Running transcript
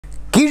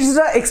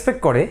কিডসরা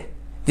expect করে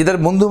যে তার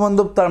বন্ধু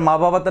বান্ধব, তার মা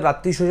বাবা, তার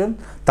আত্মীয় স্বজন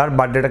তার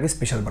বার্থডেটাকে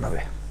স্পেশাল বানাবে।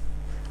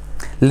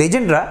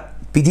 লেজেন্ডরা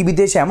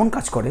পৃথিবীতে এসে এমন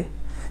কাজ করে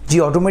যে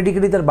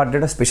অটোমেটিক্যালি তার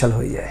বার্থডেটা স্পেশাল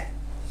হয়ে যায়।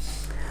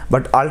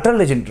 বাট আল্ট্রা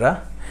লেজেন্ডরা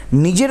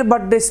নিজের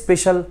বার্থডে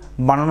স্পেশাল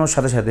বানানোর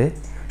সাথে সাথে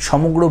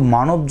সমগ্র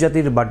মানব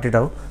জাতির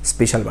বার্থডেটাও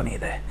স্পেশাল বানিয়ে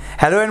দেয়।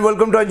 Hello and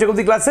welcome to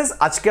Ayaan classes.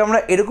 আজকে আমরা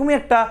এরকমই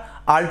একটা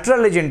আল্ট্রা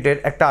লেজেন্ডের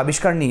একটা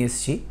আবিষ্কার নিয়ে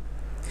এসেছি।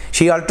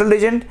 সেই আল্ট্রা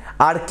লেজেন্ড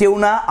আর কেউ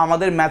না,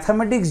 আমাদের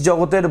ম্যাথামেটিক্স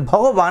জগতের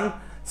ভগবান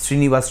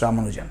শ্রীনিবাস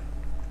রামানুজান।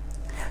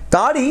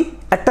 তারই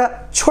একটা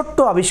ছোট্ট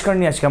আবিষ্কার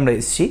নিয়ে আজকে আমরা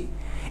এসেছি।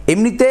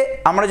 এমনিতে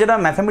আমরা যারা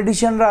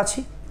ম্যাথামেটিশিয়ানরা আছি,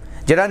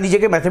 যারা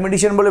নিজেকে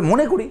ম্যাথামেটিশিয়ান বলে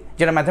মনে করি,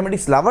 যারা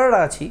ম্যাথামেটিক্স লাভাররা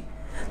আছি,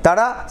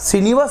 তারা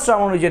শ্রীনিবাস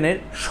রামানুজনের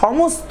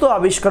সমস্ত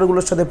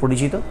আবিষ্কারগুলোর সাথে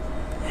পরিচিত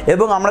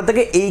এবং আমরা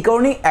তাকে এই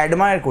কারণেই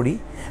অ্যাডমায়ার করি,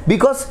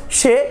 বিকজ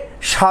সে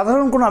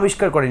সাধারণ কোনো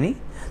আবিষ্কার করেনি।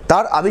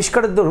 তার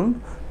আবিষ্কারের দরুন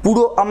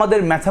পুরো আমাদের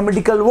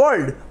ম্যাথামেটিক্যাল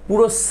ওয়ার্ল্ড,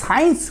 পুরো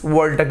সায়েন্স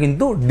ওয়ার্ল্ডটা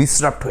কিন্তু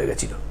ডিসরাপ্ট হয়ে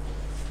গেছিল।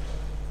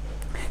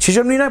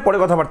 সেসব নিয়ে নয়, পরে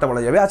কথাবার্তা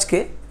বলা যাবে। আজকে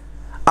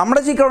আমরা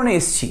যে কারণে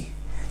এসেছি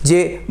যে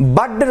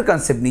বার্থডের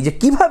কনসেপ্ট নিয়ে, যে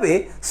কীভাবে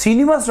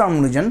শ্রীনিবাস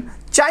রামানুজন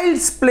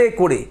চাইল্ডস প্লে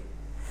করে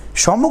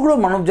সমগ্র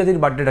মানবজাতির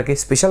বার্থডেটাকে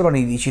স্পেশাল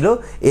বানিয়ে দিয়েছিল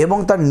এবং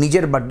তার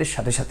নিজের বার্থডের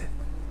সাথে সাথে।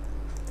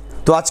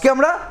 তো আজকে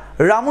আমরা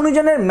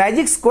রামানুজনের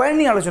ম্যাজিক স্কোয়ার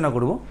নিয়ে আলোচনা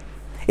করব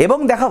এবং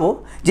দেখাবো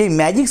যে এই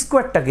ম্যাজিক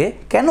স্কোয়ারটাকে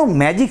কেন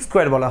ম্যাজিক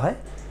স্কোয়ার বলা হয়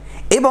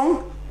এবং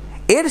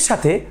এর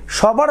সাথে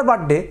সবার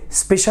বার্থডে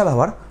স্পেশাল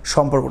হওয়ার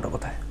সম্পর্কটা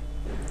কোথায়।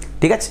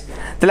 ঠিক আছে,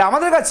 তাহলে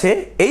আমাদের কাছে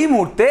এই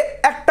মুহূর্তে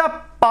একটা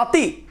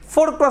পাতি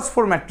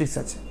 4x4 ম্যাট্রিক্স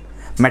আছে।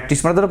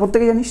 ম্যাট্রিক্স মানে তোরা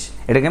প্রত্যেকে জানিস,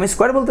 এটাকে আমি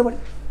স্কোয়ার বলতে পারি।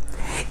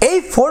 এই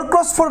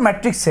 4x4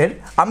 ম্যাট্রিক্সের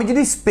আমি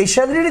যদি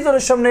স্পেশালিটি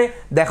তোদের সামনে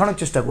দেখানোর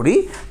চেষ্টা করি,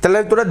 তাহলে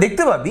তোরা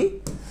দেখতে পাবি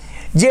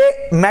যে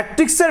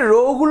ম্যাট্রিক্সের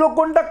রোগুলো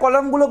কোনটা,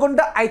 কলামগুলো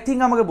কোনটা, আই থিঙ্ক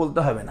আমাকে বলতে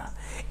হবে না।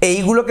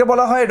 এইগুলোকে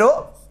বলা হয় রো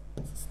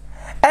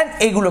অ্যান্ড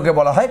এইগুলোকে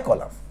বলা হয়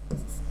কলাম,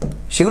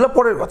 সেগুলো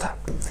পরের কথা।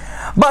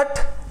 বাট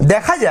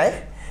দেখা যায়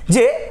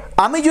যে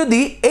আমি যদি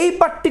এই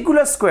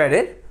পার্টিকুলার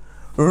স্কোয়ারের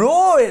রো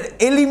এর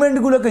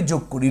এলিমেন্টগুলোকে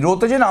যোগ করি,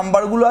 রোতে যে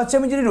নাম্বারগুলো আছে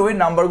আমি যদি রো এর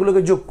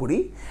নাম্বারগুলোকে যোগ করি,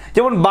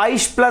 যেমন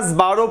 22 +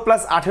 12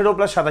 + 18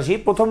 + 87,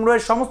 প্রথম রো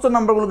এর সমস্ত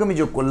নাম্বারগুলোকে আমি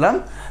যোগ করলাম,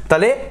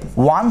 তাহলে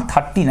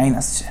 139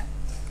 আসছে।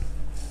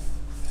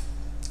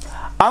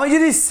 আমি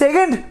যদি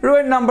সেকেন্ড রো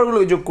এর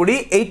নাম্বারগুলোকে যোগ করি,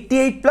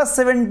 88 +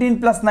 17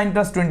 + 9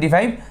 +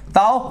 25,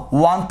 তাও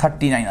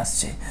 139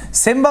 আসছে।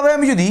 সেমভাবে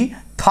আমি যদি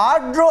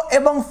থার্ড রো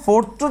এবং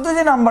ফোর্থ রোতে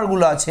যে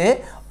নাম্বারগুলো আছে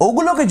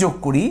ওগুলোকে যোগ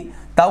করি,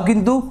 তাও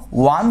কিন্তু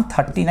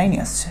 139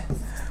 আসছে।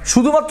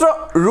 শুধুমাত্র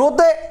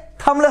রোতে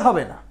থামলে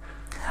হবে না,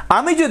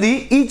 আমি যদি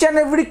ইচ অ্যান্ড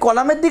এভরি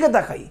কলামের দিকে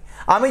তাকাই,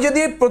 আমি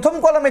যদি প্রথম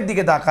কলামের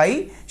দিকে তাকাই,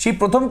 সেই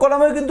প্রথম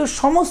কলামেও কিন্তু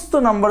সমস্ত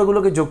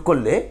নাম্বারগুলোকে যোগ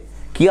করলে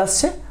কি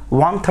আসছে,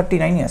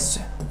 139 আসছে।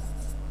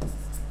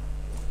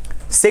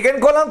 Second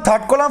column,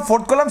 third column,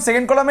 fourth column,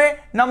 second কলামে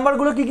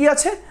নাম্বারগুলো কি কি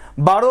আছে,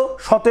 12,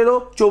 17,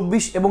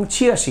 24 এবং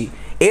 86,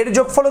 এর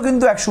যোগফলও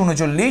কিন্তু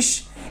 139।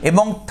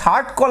 এবং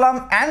third column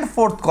and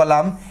fourth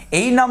column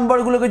এই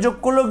নাম্বারগুলোকে যোগ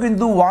করলেও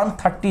কিন্তু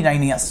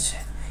 139 আসছে।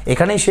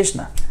 এখানেই শেষ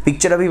না,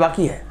 পিকচার আভি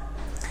বাকি হ্যাঁ।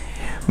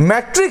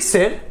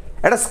 ম্যাট্রিক্সের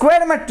একটা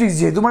স্কোয়ার ম্যাট্রিক্স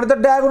যেহেতু, মানে তার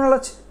ডায়াগোনাল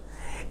আছে,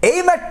 এই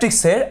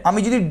ম্যাট্রিক্সের আমি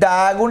যদি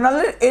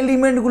ডায়াগোনালের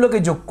এলিমেন্টগুলোকে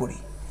যোগ করি,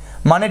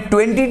 মানে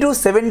 22,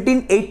 17,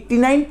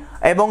 89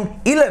 এবং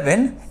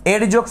 11,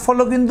 এর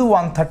যোগফলও কিন্তু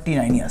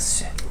 139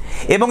 আসছে।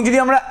 এবং যদি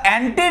আমরা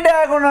অ্যান্টি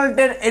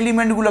ডায়াগোনালটের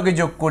এলিমেন্টগুলোকে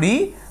যোগ করি,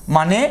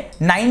 মানে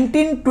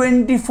 19,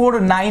 24,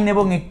 9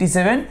 এবং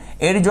 87,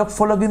 এর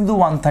যোগফলও কিন্তু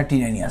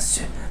 139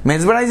 আসছে।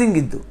 মেসমারাইজিং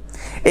কিন্তু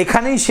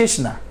এখানেই শেষ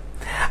না,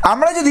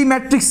 আমরা যদি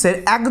ম্যাট্রিক্সের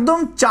একদম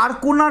চার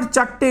কোণার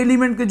চারটে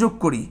এলিমেন্টকে যোগ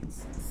করি,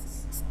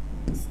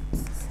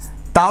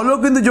 তাহলেও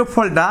কিন্তু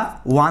যোগফলটা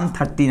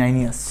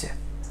 139 আসছে।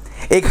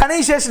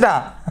 এখানেই শেষ না,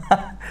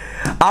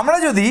 আমরা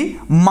যদি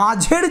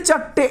মাঝের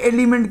চারটে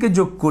এলিমেন্টকে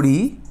যোগ করি,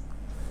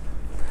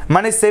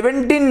 মানে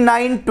 17,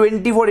 9,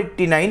 24,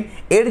 89,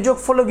 এর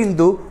যোগফলও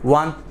কিন্তু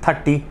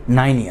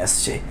 139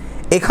 আসছে।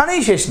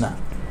 এখানেই শেষ না,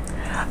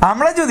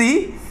 আমরা যদি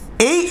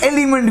এই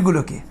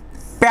এলিমেন্টগুলোকে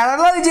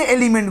প্যারালাল যে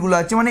এলিমেন্টগুলো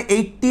আছে, মানে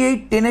 88,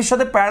 10 এর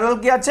সাথে প্যারালাল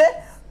কি আছে,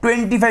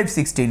 25,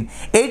 16,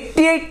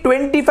 88,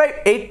 25,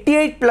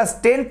 88 +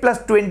 10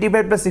 +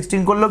 25 +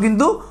 16 করলেও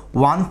কিন্তু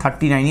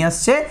 139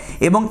 আসছে।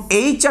 এবং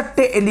এই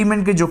চারটে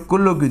এলিমেন্টকে যোগ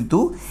করলেও কিন্তু,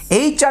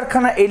 এই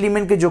চারখানা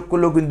এলিমেন্টকে যোগ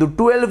করলেও কিন্তু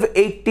 12,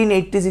 18,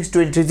 86,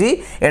 23,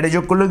 এটা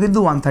যোগ করলেও কিন্তু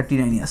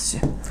 139 আসছে।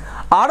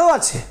 আরও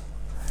আছে,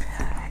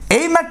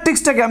 এই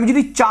ম্যাট্রিক্সটাকে আমি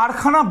যদি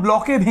চারখানা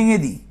ব্লকে ভেঙে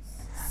দিই,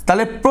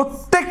 তাহলে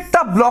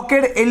প্রত্যেকটা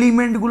ব্লকের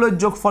এলিমেন্টগুলোর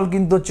যোগফল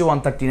কিন্তু হচ্ছে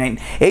 139।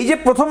 এই যে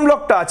প্রথম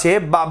ব্লকটা আছে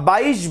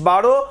 22,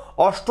 12,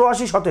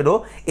 88, 17,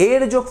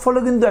 এর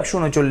যোগফলও কিন্তু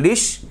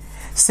 139।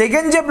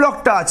 সেকেন্ড যে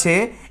ব্লকটা আছে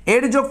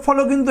এর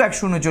যোগফলও কিন্তু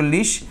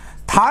 139।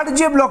 থার্ড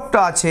যে ব্লকটা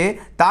আছে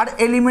তার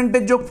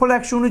এলিমেন্টের যোগফল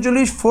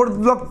 139। ফোর্থ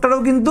ব্লকটারও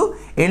কিন্তু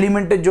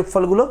এলিমেন্টের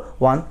যোগফলগুলো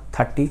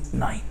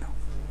 139।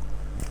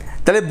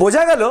 তাহলে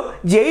বোঝা গেল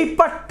যে এই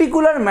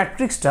পার্টিকুলার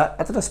ম্যাট্রিক্সটা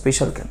এতটা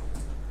স্পেশাল কেন।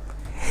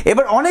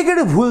 এবার অনেকের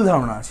ভুল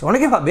ধারণা আছে,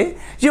 অনেকে ভাবে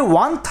যে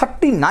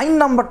 139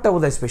 নাম্বারটা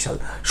বোধহয় স্পেশাল,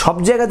 সব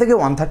জায়গা থেকে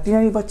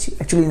 139 পাচ্ছি।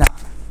 অ্যাকচুয়ালি না,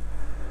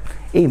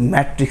 এই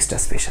ম্যাট্রিক্সটা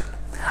স্পেশাল।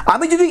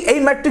 আমি যদি এই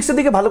ম্যাট্রিক্সের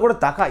দিকে ভালো করে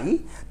তাকাই,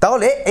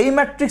 তাহলে এই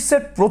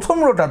ম্যাট্রিক্সের প্রথম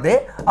রোটাতে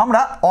আমরা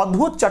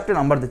অদ্ভুত 4টে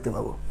নাম্বার দেখতে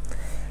পাবো,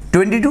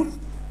 22,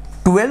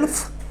 12,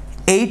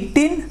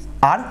 18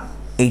 আর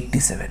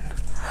 87।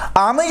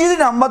 আমি যদি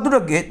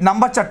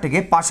নাম্বার 4টেকে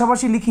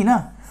পাশাপাশি লিখি না,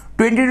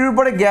 22-র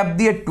পরে গ্যাপ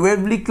দিয়ে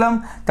 12 লিখলাম,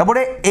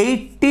 তারপরে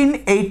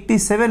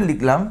 1887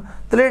 লিখলাম,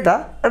 তাহলে এটা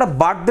একটা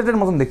বার্থডেটের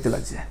মতন দেখতে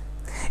লাগছে।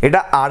 এটা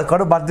আর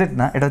কারো বার্থডেট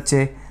না, এটা হচ্ছে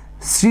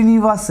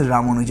শ্রীনিবাস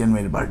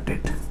রামানুজনের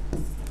বার্থডেট।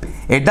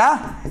 এটা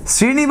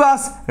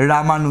শ্রীনিবাস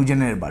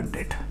রামানুজনের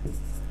বার্থডেট।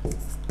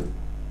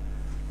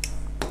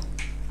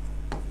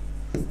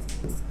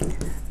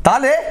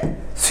 তাহলে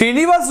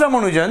শ্রীনিবাস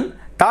রামানুজন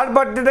তার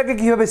বার্থডেটাকে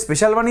কিভাবে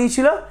স্পেশাল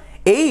বানিয়েছিল?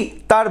 এই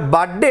তার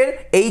বার্থডের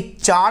এই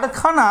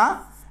 4খানা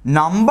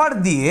নাম্বার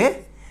দিয়ে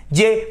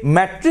যে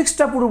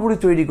ম্যাট্রিক্সটা পুরোপুরি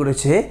তৈরি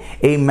করেছে,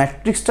 এই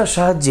ম্যাট্রিক্সটার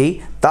সাহায্যেই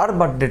তার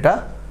বার্থডেটা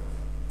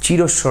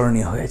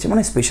চিরস্মরণীয় হয়েছে,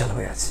 মানে স্পেশাল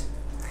হয়ে আছে।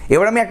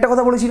 এবার আমি একটা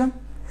কথা বলেছিলাম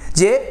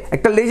যে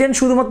একটা লেজেন্ড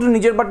শুধুমাত্র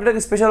নিজের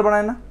বার্থডেটাকে স্পেশাল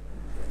বানায় না,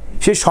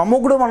 সে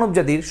সমগ্র মানব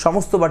জাতির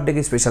সমস্ত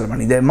বার্থডেকে স্পেশাল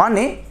বানিয়ে দেয়।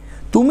 মানে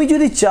তুমি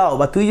যদি চাও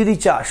বা তুই যদি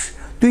চাস,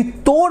 তুই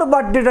তোর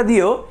বার্থডেটা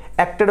দিয়েও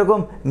একটা রকম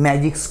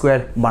ম্যাজিক স্কোয়ার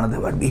বানাতে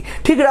পারবি।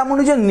 ঠিক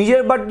রামানুজন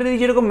নিজের বার্থডে দিয়ে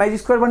যেরকম ম্যাজিক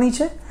স্কোয়ার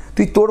বানিয়েছে,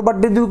 তুই তোর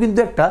বার্থডে দিয়েও কিন্তু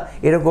একটা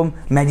এরকম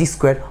ম্যাজিক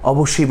স্কোয়ার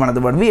অবশ্যই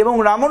বানাতে পারবি। এবং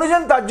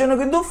রামানুজন তার জন্য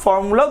কিন্তু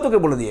ফর্মুলাও তোকে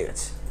বলে দিয়ে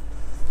গেছে।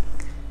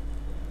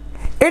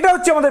 এটা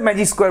হচ্ছে আমাদের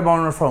ম্যাজিক স্কোয়ার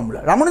বানানোর ফর্মুলা।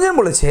 রামানুজন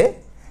বলেছে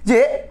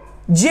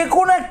যে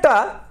কোনো একটা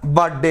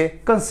বার্থডে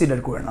কনসিডার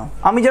করে নাও।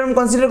 আমি যেরকম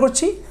কনসিডার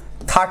করছি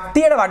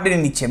 30 একটা বার্থডে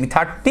নিচ্ছি আমি,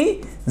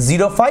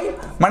 30/05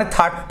 মানে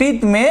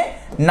 30th May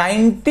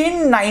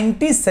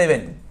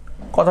 1997।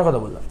 কথা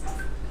বললাম,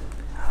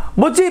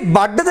 বলছি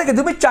বার্থডে থেকে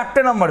তুমি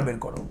 4টে নাম্বার বের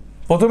করো।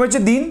 প্রথমে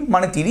হচ্ছে দিন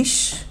মানে 30,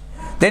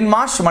 দেন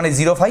মাস মানে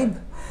 05,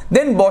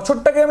 দেন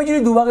বছরটাকে আমি যদি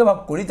দুভাগে ভাগ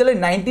করি তাহলে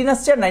 19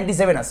 আসছে আর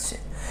 97 আসছে।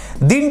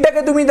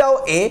 দিনটাকে তুমি দাও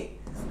এ,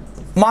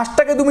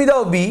 মাসটাকে তুমি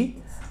দাও বি,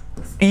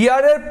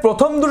 ইয়ারের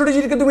প্রথম দুটো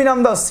ডিজিটকে তুমি নাম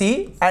দাও সি,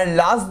 আর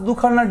লাস্ট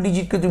দুখানা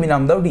ডিজিটকে তুমি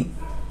নাম দাও ডি।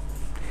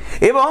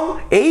 এবং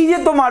এই যে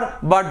তোমার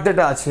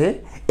বার্থডেটা আছে,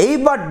 এই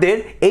বার্থডের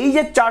এই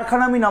যে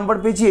 4খানা আমি নাম্বার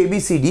পেয়েছি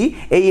ABCD,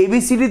 এই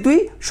ABCD তুই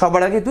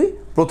সবার আগে তুই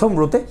প্রথম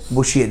রোতে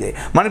বসিয়ে দে।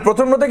 মানে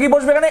প্রথম রোতে কি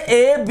বসবে? এখানে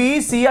A B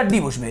C R D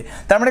বসবে।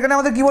 তার মানে এখানে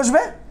আমাদের কি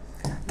বসবে?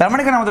 তার মানে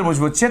এখানে আমাদের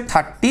বসবে হচ্ছে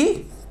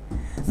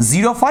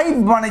 30/05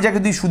 মানে যাকে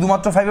তুই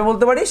শুধুমাত্র 5-এ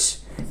বলতে পারিস,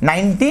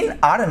 19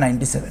 আর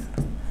 97।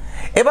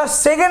 এবার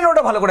সেকেন্ড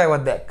রোটা ভালো করে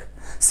একবার দেখ।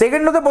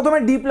 সেকেন্ড রোতে প্রথমে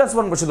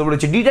D+1 বসে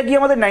বলেছে, ডিটা কি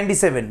আমাদের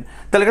 97,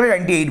 তাহলে এখানে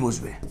 98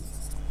 বসবে।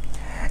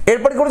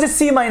 এরপরে করেছে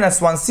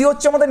C-1, সি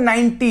হচ্ছে আমাদের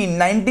 19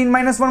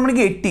 -1 মানে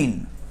কি 18।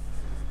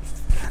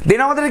 দেন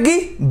আমাদের কি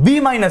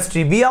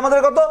B-3, বি আমাদের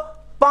কত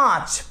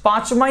 5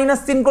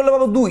 -3 করলে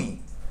পাবো 2।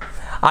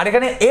 আর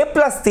এখানে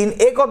A+3,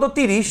 এ কত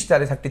 30,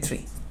 তাহলে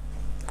 33।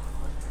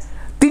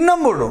 3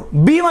 নম্বর রো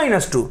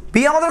B-2,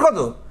 বি আমাদের কত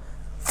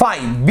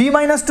 5,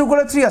 B-2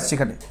 করলে 3 আসছে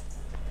এখানে।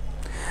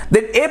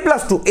 দেন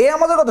A+2, এ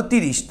আমাদের কত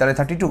 30, তাহলে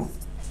 32।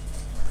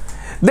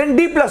 দেন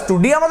D+2,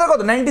 ডি আমাদের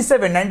কত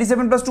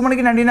 97 + 2 মানে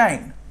কি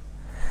 99।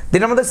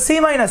 দেন আমাদের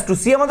C-2,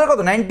 সি আমাদের কত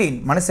 19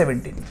 মানে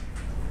 17।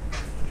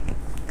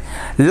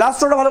 লাস্ট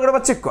রোটা ভালো করে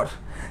চেক কর।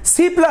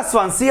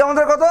 C+1, সি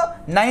আমাদের কত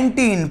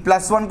 19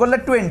 + 1 করলে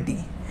 20।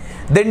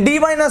 দেন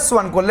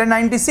D-1 করলে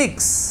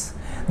 96।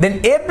 দেন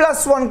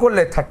A+1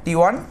 করলে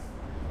 31।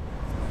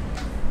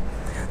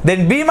 দেন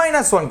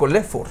B-1 করলে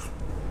 4।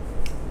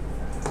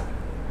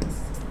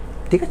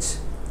 ঠিক আছে,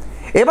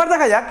 এবার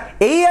দেখা যাক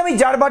এই আমি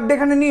যার বার্থডে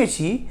এখানে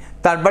নিয়েছি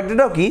তার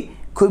বার্থডেটাও কি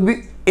খুবই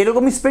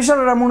এরকমই স্পেশাল।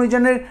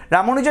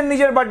 রামানুজন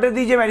নিজের বার্থডে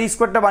দিয়ে যে ম্যাজিক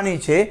স্কোয়ারটা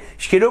বানিয়েছে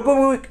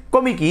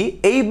সেরকমই কি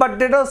এই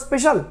বার্থডেটাও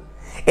স্পেশাল।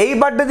 এই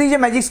বার্থডে দিয়ে যে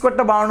ম্যাজিক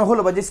স্কোয়ারটা বানানো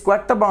হলো বা যে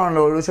স্কোয়ারটা বানানো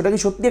হলো সেটা কি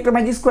সত্যি একটা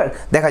ম্যাজিক স্কোয়ার?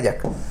 দেখা যাক।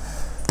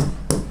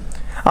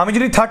 আমি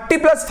যদি 30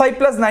 + 5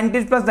 +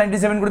 19 +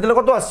 97 করি তাহলে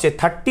কত আসছে?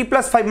 30 +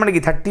 5 মানে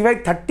কি 35,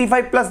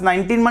 35 +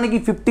 19 মানে কি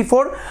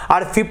 54,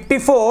 আর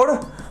 54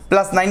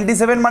 +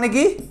 97 মানে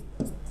কি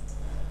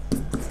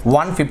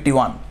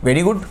 151।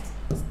 ভেরি গুড,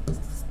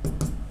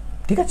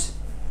 ঠিক আছে।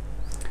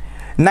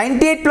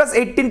 98 +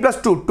 18 +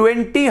 2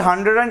 20,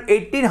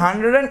 118,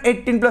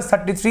 118 +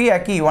 33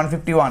 একই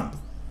 151।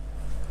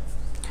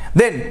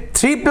 দেন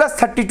 3 +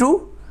 32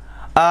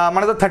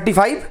 মানে তো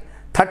 35,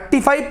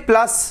 35 +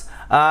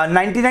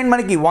 99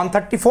 মানে কি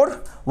 134,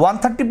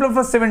 130 +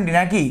 17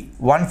 একই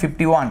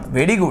 151।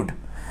 Very good.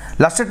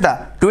 লাস্টেরটা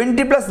 20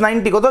 +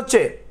 90 কত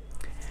হচ্ছে?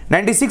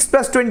 96 +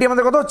 20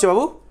 আমাদের কত হচ্ছে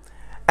বাবু?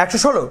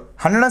 116,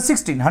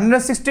 116,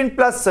 116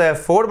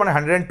 + 4 মানে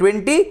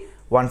 120,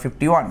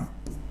 151।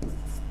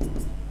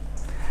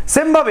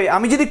 সেম ভাবে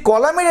আমি যদি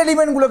কলামের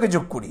এলিমেন্টগুলোকে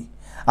যোগ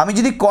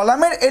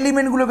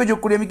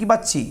করি, আমি কি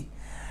পাচ্ছি?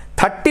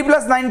 30 +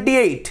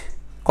 98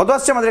 কত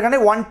আসছে আমাদের এখানে?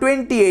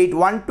 128,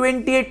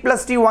 128 +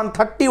 3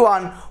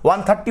 131,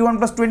 131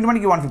 + 20 মানে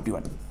কি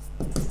 151।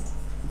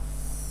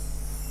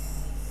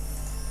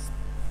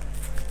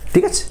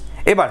 ঠিক আছে,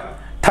 এবার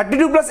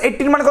 32 প্লাস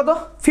 18 মানে কত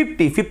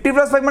 50, 50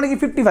 প্লাস 5 মানে কি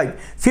 55,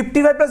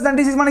 55 প্লাস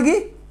 96 মানে কি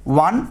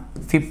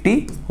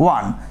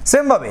 151।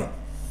 সেম ভাবে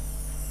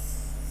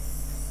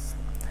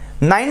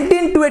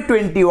 19 to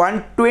 21,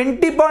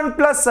 21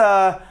 প্লাস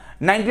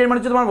 19 মানে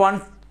হচ্ছে তোমার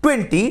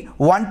 120,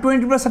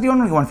 120 প্লাস 31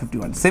 মানে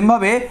 151। সেম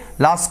ভাবে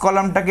লাস্ট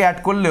কলামটাকে অ্যাড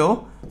করলেও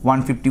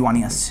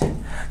 151ই আসছে।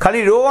 খালি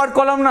রো আর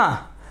কলাম না,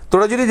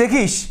 তোরা যদি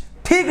দেখিস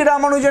ঠিক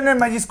রামানুজনের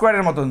ম্যাজিক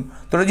স্কোয়ারের মতন,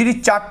 তোরা যদি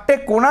চারটে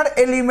কোণার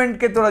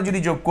এলিমেন্টকে তোরা যদি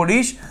যোগ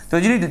করিস,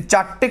 তোরা যদি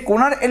চারটে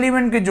কোণার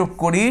এলিমেন্টকে যোগ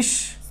করিস,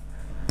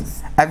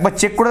 একবার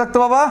চেক করে দেখতো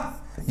বাবা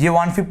যে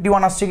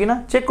 151 আসছে কিনা,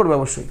 চেক করবে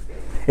অবশ্যই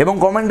এবং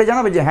কমেন্টে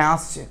জানাবে যে হ্যাঁ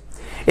আসছে।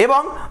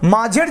 এবং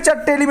মাঝের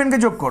চারটে এলিমেন্টকে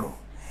যোগ করো,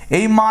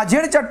 এই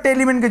মাঝের চারটে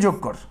এলিমেন্টকে যোগ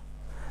কর,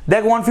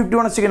 দেখ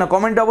 151 আসছে কিনা,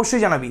 কমেন্টে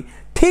অবশ্যই জানাবি।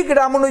 ঠিক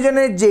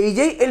রামানুজনের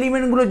যেই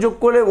এলিমেন্টগুলো যোগ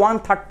করে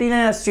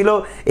 139 আসছিল,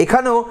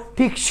 এখানেও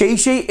ঠিক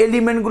সেই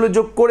এলিমেন্টগুলো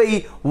যোগ করেই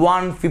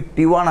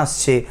 151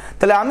 আসছে।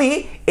 তাহলে আমি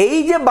এই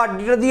যে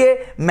বার্থডেটা দিয়ে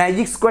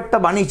ম্যাজিক স্কোয়ারটা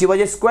বানিয়েছি বা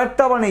যে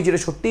স্কোয়ারটা বানিয়েছি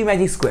এটা সত্যিই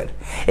ম্যাজিক স্কোয়ার,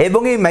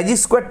 এবং এই ম্যাজিক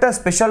স্কোয়ারটা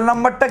স্পেশাল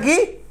নাম্বারটা কি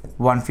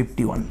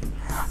 151।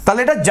 তাহলে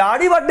এটা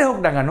যারই বার্থডে হোক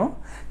না কেন,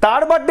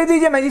 তার বার্থডে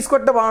দিয়ে যে ম্যাজিক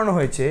স্কোয়ারটা বানানো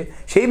হয়েছে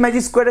সেই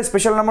ম্যাজিক স্কোয়ারের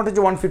স্পেশাল নাম্বারটা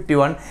হচ্ছে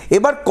 151।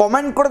 এবার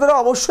কমেন্ট করে তোরা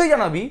অবশ্যই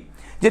জানাবি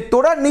যে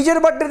তোরা নিজের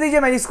বার্থডে দিয়ে যে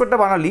ম্যাজিক স্কোয়ারটা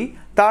বানালি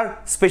তার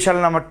স্পেশাল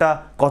নাম্বারটা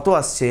কত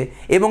আসছে।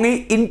 এবং এই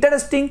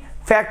ইন্টারেস্টিং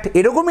ফ্যাক্ট,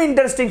 এরকমই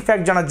ইন্টারেস্টিং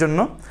ফ্যাক্ট জানার জন্য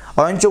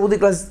অয়ন চৌধুরী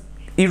ক্লাস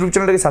ইউটিউব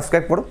চ্যানেলটাকে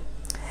সাবস্ক্রাইব করো,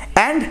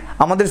 অ্যান্ড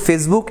আমাদের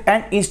ফেসবুক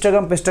অ্যান্ড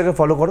ইনস্টাগ্রাম পেজটাকে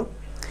ফলো করো,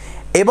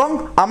 এবং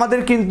আমাদের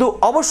কিন্তু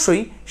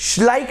অবশ্যই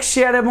লাইক,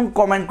 শেয়ার এবং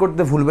কমেন্ট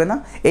করতে ভুলবে না।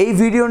 এই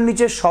ভিডিওর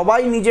নিচে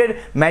সবাই নিজের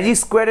ম্যাজিক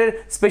স্কোয়ারের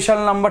স্পেশাল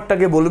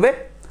নাম্বারটাকে বলবে।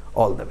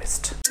 All the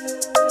best.